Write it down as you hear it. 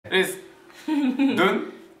Is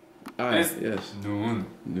눈? Yes. 눈.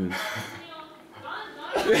 Noon.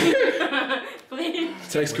 Please.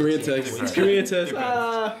 Text Korean text. It's Korean text.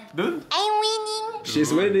 눈? I'm winning.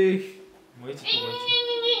 She's winning.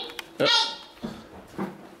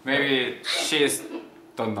 Maybe she's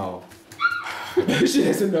don't know. She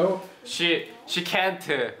doesn't know. She can't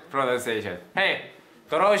pronunciation. Hey,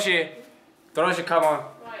 Doroshi, come on.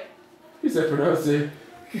 He said pronounce it.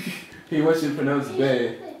 He wants you to pronounce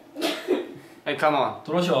 "bay." Hey, come on.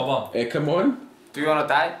 도로시 와봐. Hey, come on. Do you wanna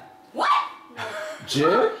die?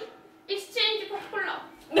 Jim? Exchange popular.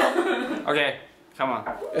 Okay, come on.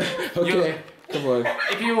 Okay. Come on.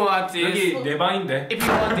 If you want this, 여기 내 방인데. if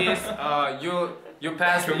you want this, you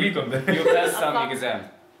pass. 경비 건데. You pass some exam.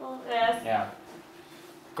 Yes. Yeah.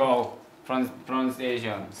 Go.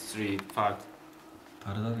 Pronunciation 3 part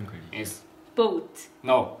다르다는 글. is Boat.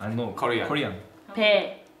 no. I know. Korean. Korean.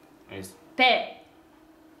 배. Is 배.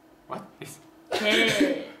 what? Is 배.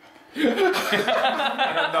 I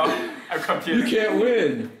don't know. I'm You confused. can't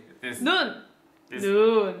win. This. 눈. This.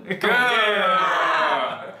 눈. Good.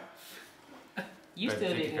 You But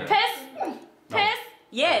still difficult. didn't. Pass. No. Pass.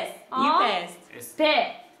 Yes. You passed. It's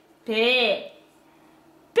배. 배.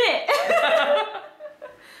 배.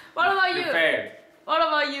 What about you you? failed What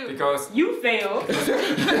about you? because You fail.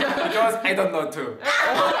 I don't know too.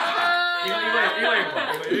 이거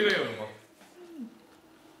읽어.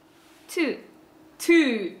 Two.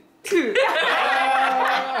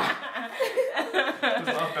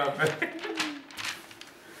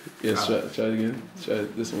 Yes, try it again. Try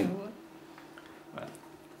this one.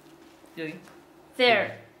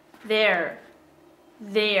 There.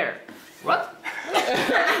 What?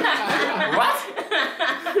 What?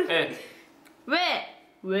 Hey,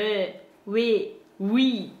 왜, 위.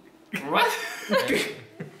 what?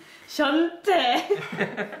 전태.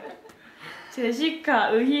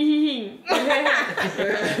 제시카, 으히히힝.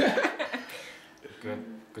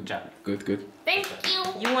 Good job. Good. Thank you.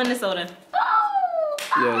 You won the soda.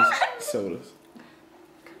 Yes, sodas.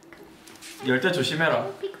 열대 조심해라.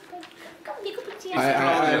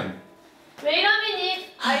 I. Wait a minute.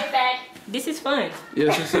 I'll be back. This is fun.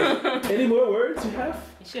 Yes. Any more words you have?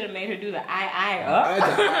 You should have made her do the I, I.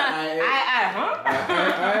 huh?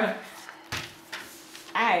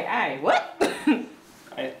 I, what?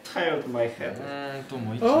 I tired my head.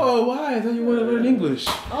 또뭐 있지? Oh, why? I thought you wanted to learn English.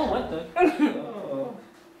 Oh, what the?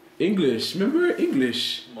 English. Remember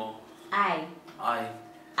English? 뭐? I.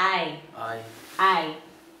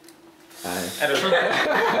 션태.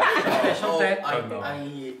 션태.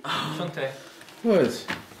 What?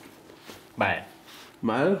 말.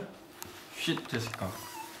 Mal? 쉿 제시카.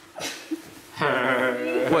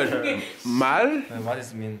 What? Mal? What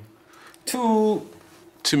does it mean? Two.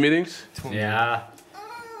 Two meanings? Yeah.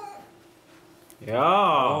 Yeah.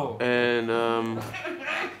 Oh. And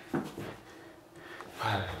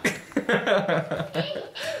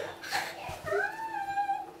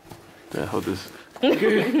yeah, hold this.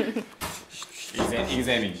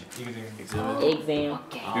 examine. Exam.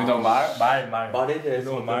 You know 말? 말. 말에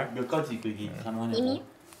대해서 말. 몇 가지 그게 가능하냐고.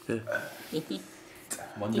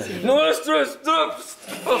 뭔지 알죠? No, stop.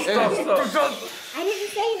 I didn't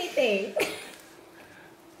say anything.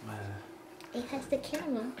 It has the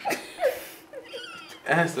camera.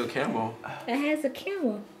 It has the camel. It has a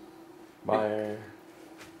camera. 말.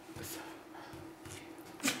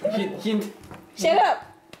 힌트. Shut up.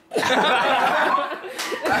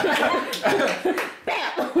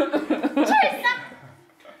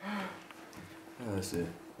 That's it.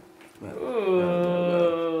 Shut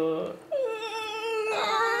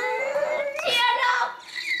up.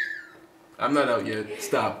 I'm not out yet.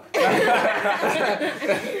 Stop.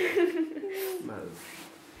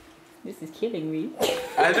 This is killing me.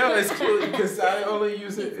 I know it's cool because I only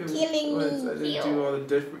use it in Killing me, once. I didn't do all the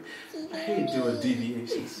different. I hate doing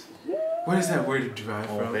deviations. Where does that word derive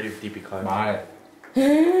from? very difficult. 말.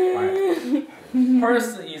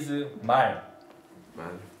 First is 말.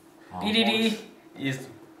 Man. 삐리리 is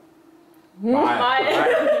말.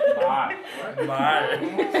 말.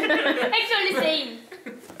 Actually same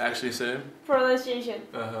Actually, same. pronunciation.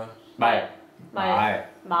 말. 말.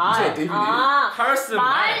 You said DVD. 아. First 말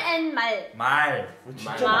말. and 말. 말.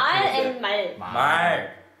 말 and 말.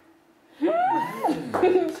 말.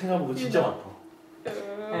 생각보다 진짜 많다.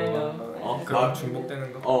 I know. 그럼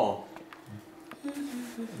중복되는 거? 어.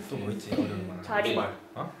 또 뭐 있지? 어려운 말. 다리. 말.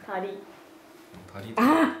 다리. 다리.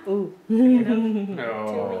 우.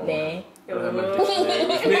 No. 네.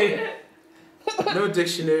 No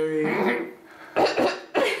dictionary.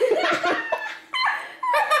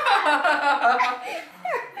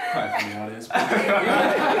 Quiet from the audience.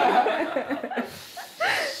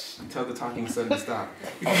 tell the talking son to stop.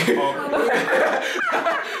 You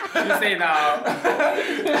say now.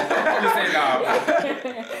 You say now.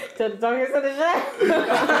 So the dog is on the shot.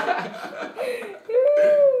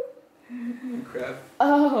 Crap.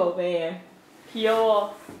 Oh man.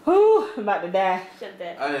 귀여워. Whew, I'm about to die.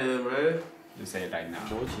 션데. I am, right? You say it right now.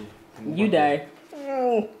 뭐지? You die.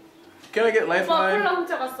 Can I get 오빠 lifeline? 콜라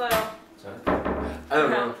훔쳐갔어요. I don't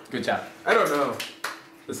know. Good job. I don't know.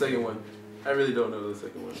 The second one. I really don't know the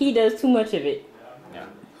second one. He does too much of it. Yeah.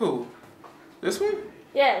 Who? This one?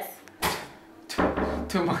 Yes.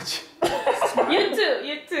 Too much. You too.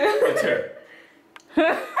 You too.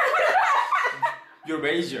 You're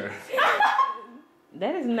major.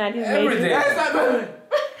 That is not his Every major. day. That's not good.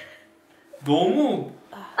 너무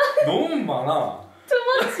많아. Too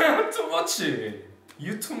much. too much.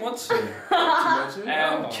 You too much. Too much?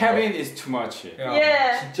 And Kevin is too much. 야,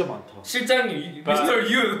 Yeah. 진짜 많다. 실장님, Mr.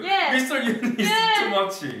 Yun. Yeah. Mr. Yun is Yeah. too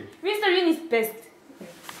much. Mr. Yun is best.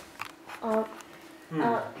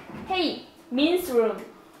 Hey, Min's room.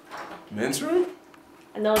 Men's room?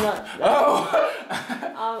 No.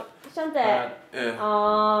 Oh! 션데.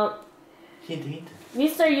 Yeah. 힌트.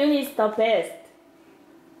 Mr. Yun is the best.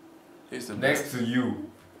 He's the Next best. to you.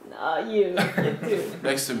 You too.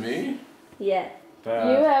 Next to me? Yeah. But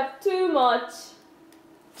You have too much.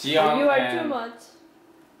 Jiyoung You are and too much.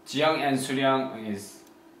 Jiyoung and Suryang is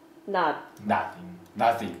Not.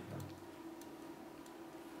 nothing.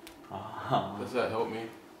 아. Does that help me?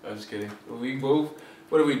 I'm just kidding. We both.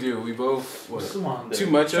 What do? We both. What? 무슨 많은데? Too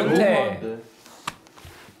much of it? 션테.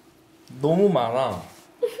 너무 많아.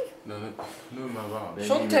 No, my God.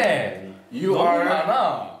 션테. You 너무 are.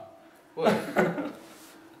 많아. What?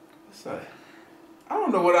 What's that? I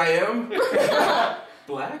don't know what I am.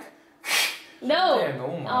 Black? No. 션테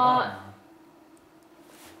너무 많아.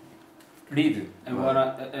 Read. And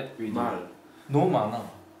wanna read. Mal. 너무 많아.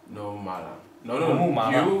 No mala. No. 너무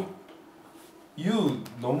많아. You. You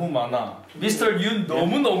너무 많아. Mr. Yun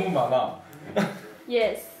너무 많아.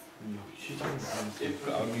 Yes.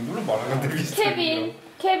 시장님. 눈으로 말하는 데 비슷해.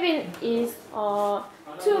 Kevin is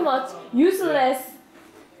too much useless.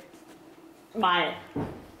 말.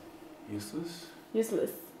 Useless?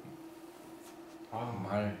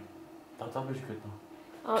 말. 답답해 죽겠다.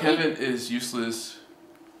 Kevin is useless.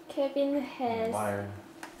 Kevin has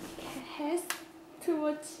too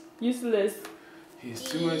much useless. He's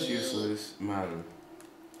too much useless. Mal.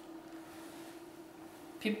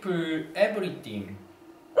 People, everything.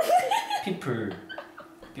 People.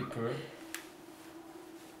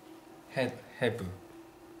 Have.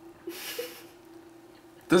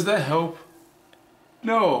 Does that help?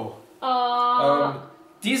 No.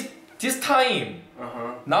 This time.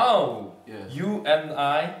 Uh-huh. Now. Yes. You and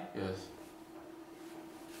I. Yes.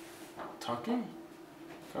 Talking?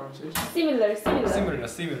 Conversation? Similar.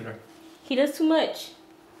 Similar. He does too much.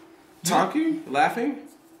 Talking? Laughing?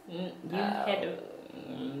 You had to.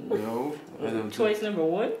 No. I don't Choice number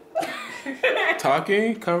one.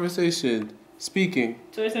 Talking? Conversation? Speaking?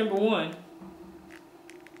 Choice number one.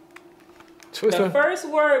 Choice The first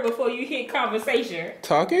word before you hit conversation.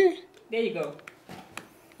 Talking? There you go.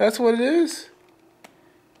 That's what it is?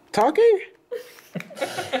 Talking?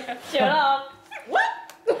 Shut up.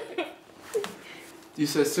 You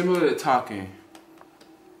said similar to talking.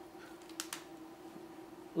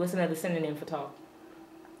 What's another synonym for talk?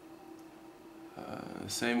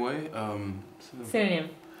 Same way? Synonym.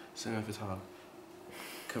 Synonym for talk.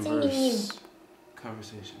 Converse.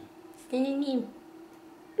 Conversation. Synonym.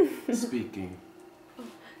 Speaking.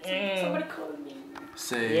 Somebody called me.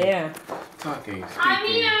 Say. Yeah. Talking. I'm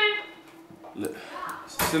Speaking. here.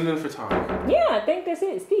 Synonym for talk. Yeah, I think that's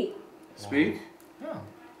it. Speak. Speak? Yeah.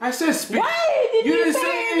 I said speak. Why did You you didn't say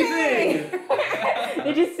say anything.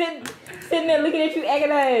 They're just sitting there looking at you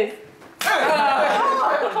agonized.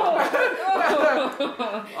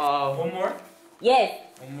 One more? Yes.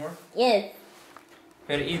 One more? Yes.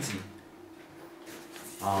 Very easy.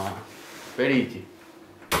 아. Very easy.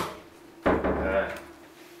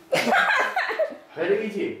 Very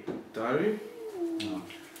easy. Diary? 어.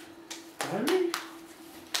 Diary?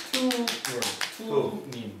 Two words. Two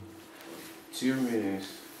mean. 2 minutes.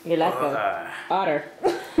 You're like a otter.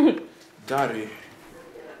 Diary.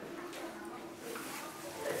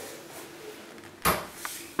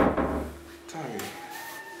 Diary.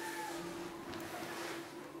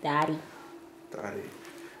 Daddy. Diary.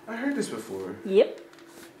 I heard this before. Yep.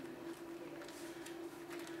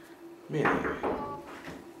 Man.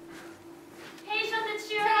 Hey, shut the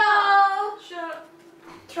cheer up.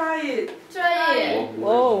 Try it. Try it.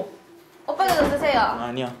 Whoa. 오빠도 좀 드세요.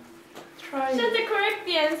 아니야. Try Should I correct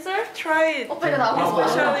the answer? Try it. 오빠가 나와.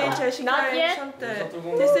 Especially Jessica Not and yet. Shante.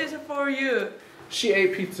 This is for you. She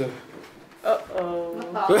ate pizza.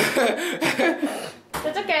 맞다.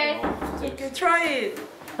 That's okay. Okay, try it.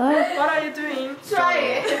 What are you doing?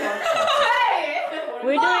 Try. Try.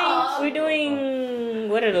 We're doing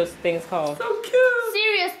what are those things called? So cute.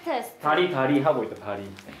 Serious test. 다리 하고 있다 다리.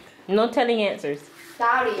 No telling answers.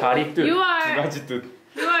 다리. 다리 뜻. You are- 두 가지 뜻.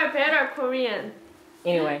 You are better Korean.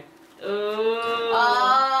 Anyway.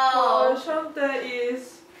 아. Shante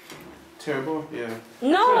is terrible. Yeah.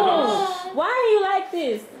 No! Why are you like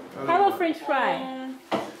this? Have a French fry.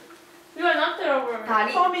 You are not terrible.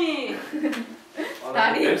 다리. Tommy.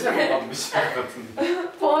 다리. 냄새가 무시할 것 같은데.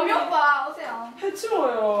 범이 오빠 오세요.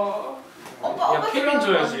 해치워요. 오빠 야 케빈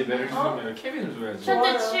들어가서. 줘야지. 내를 주면 케빈을 줘야지. Should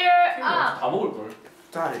I cheer up? 다 먹을 걸.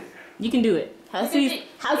 Daddy. You can do it. 할수 그치?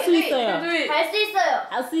 있어요. Do it. 할 수 있어요.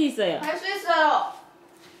 할수 있어요. 할 수 있어요.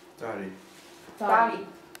 Daddy. 다리.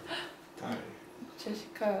 Daddy.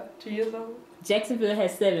 Jessica, do you know Jacksonville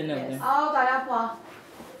has 7 of them. 아우 다리 아파.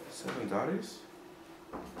 7 daddies?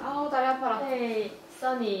 아우 다리 아파라. Hey,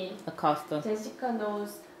 Sunny. Acosta, Jessica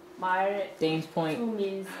knows 말, Dames two Point.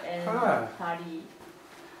 means, and Ah. 다리.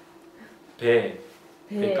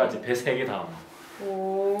 배까지 배 3개 다.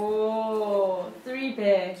 오,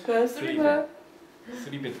 3배. First 3배.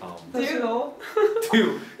 3배 다. Do you know?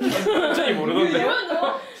 완전히 모르던데.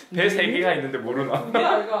 뭐야 배 3개가 있는데 모르나?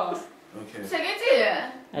 이거. Okay. 세 개지?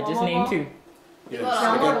 I just named 2. Yes,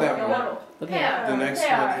 I got that one. Okay. 페어. The next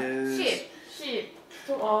one is. 10. 10.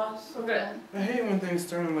 그래. I hate when things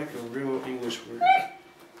turn like a real English word.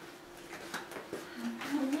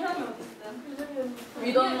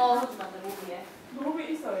 We don't know. 너무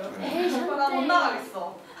있어요. 에이, 오빠 나못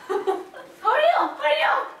나가겠어. 허리요,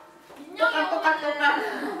 허리요. 똑같.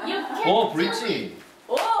 You can't 오 브릿지.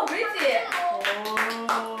 오 브릿지.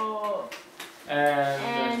 오.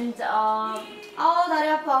 And And 아우 다리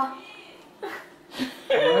아파.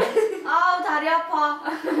 아우 다리 아파.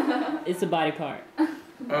 It's a body part.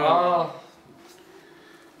 아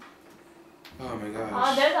Oh my gosh.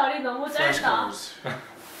 아, 내 다리 너무 짧다. Flashcards.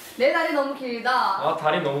 내 다리 너무 길다.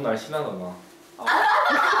 다리 너무 날씬하다 나.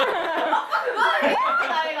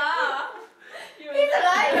 다리가. He's a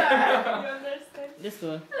liar. You understand? This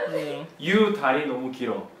one. Little. 유 다리 너무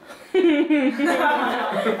길어. 이유를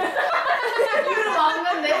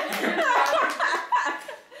막는데.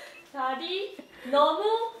 다리 너무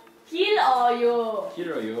길어요.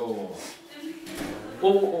 길어요.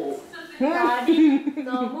 오. 다리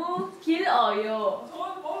너무 길어요.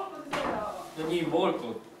 여기 먹을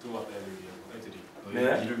거 두고 왔다 애들이. 네?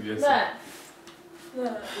 이를 위해서. 네.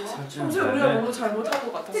 평소에 우리가 너무 잘못한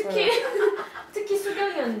것 같았어요. 특히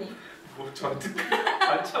수경이 언니. 뭐 저한테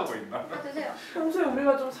반치하고 있나? 드세요. 평소에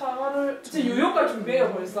우리가 좀 사과를 진짜 유효가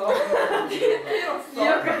준비해요 벌써.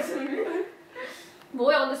 유효가 준비.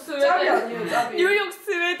 뭐야 근데 짭이 스웨덴. 아니에요 짭이. 뉴욕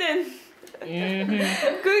스웨덴.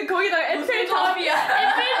 Mm-hmm. 그 거기다가 에펠탑이야.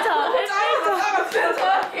 에펠탑.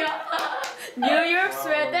 뉴욕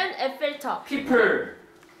스웨덴 에펠탑. People.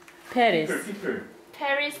 Paris. People.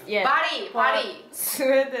 페리스. 예. 바디.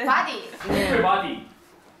 스웨덴. 바디. People body.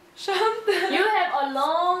 You have a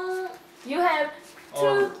long. You have two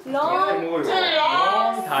어, long. 먹어요. two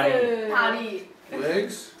legs. 다리. 다리.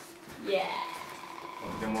 Legs? Yeah.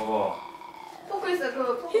 어때 먹어? 포크 있어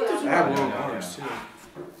그 힌트 포크. 좀. I have long arms too.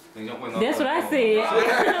 냉장고에 That's what I said. I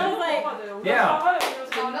was like, 먹어야 돼요. Yeah. 사과를 그냥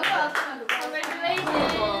장난감 쓰면 그거. Congratulations.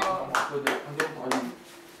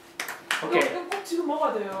 오케이. 이거 꼭 지금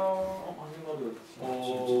먹어야 돼요. 오.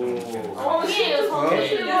 성이에요 성이.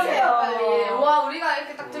 드세요 빨리. 와 우리가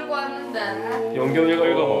이렇게 딱 들고 왔는데. 연경이가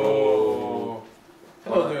읽어봐.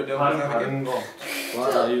 Hello there, Devil. 다른 거. 와,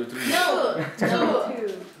 이거 투.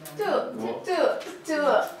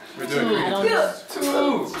 We're doing I don't 투.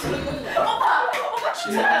 know.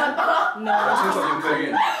 Say something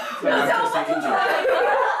big.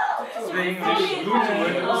 English. 누군지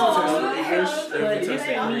모르겠어. English. But this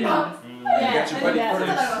ain't me. You got your buddy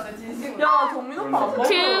first. 진짜 야, 동민 오빠 안 먹어.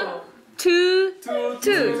 Two.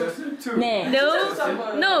 네. No.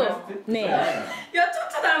 네. 야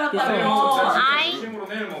쫓아 This 닮았다며. one. 진심으로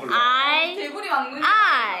내일 먹을래. I. 개구리 막는.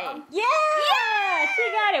 Yeah!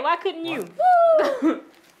 She got it. Why couldn't you?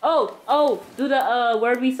 Oh, do the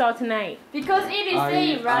word we saw tonight. Because it is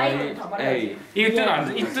same, right? A.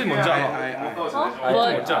 이뜻 먼저 알아. I. 이뜻 What?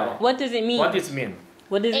 먼저 알아. What does it mean? What does it mean?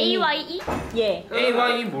 What does it A mean? Y E. Yeah. A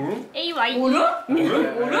Y 모름? A Y E. 모름?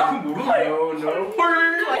 모름? No, no.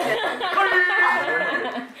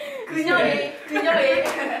 그녀의.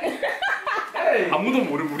 아무도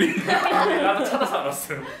모름 우리. 나도 찾아서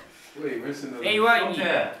알았어. Wait, where's the A Y E.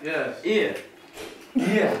 Yes. E. E.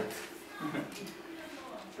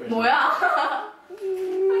 뭐야?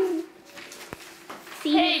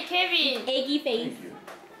 See? Hey, Kevin. Eggy face.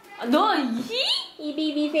 너 he? E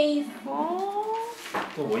baby face.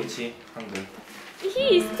 또 뭐 있지? 한글.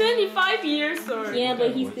 He is 25 years old. Yeah,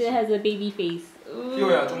 but he still has a baby face.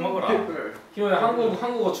 희호야 좀 먹어라. 희호야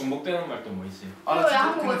한국어 중독되는 말 또 뭐 있지? 아, 나 이거 진짜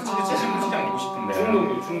한국어 근데 진짜 진짜. 신부시장 입고 싶은데.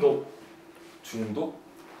 중독?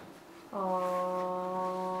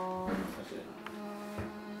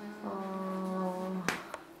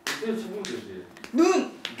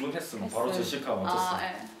 눈 했으면 바로 제시카 맞췄어. 아,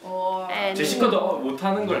 예. 오. 제시카도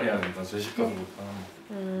못하는 걸 해야 된다. 제시카도 못하는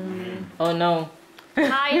거. Oh no.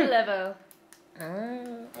 High level.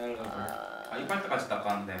 아, 이빨 때까지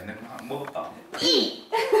닦았는데 내가 먹었다.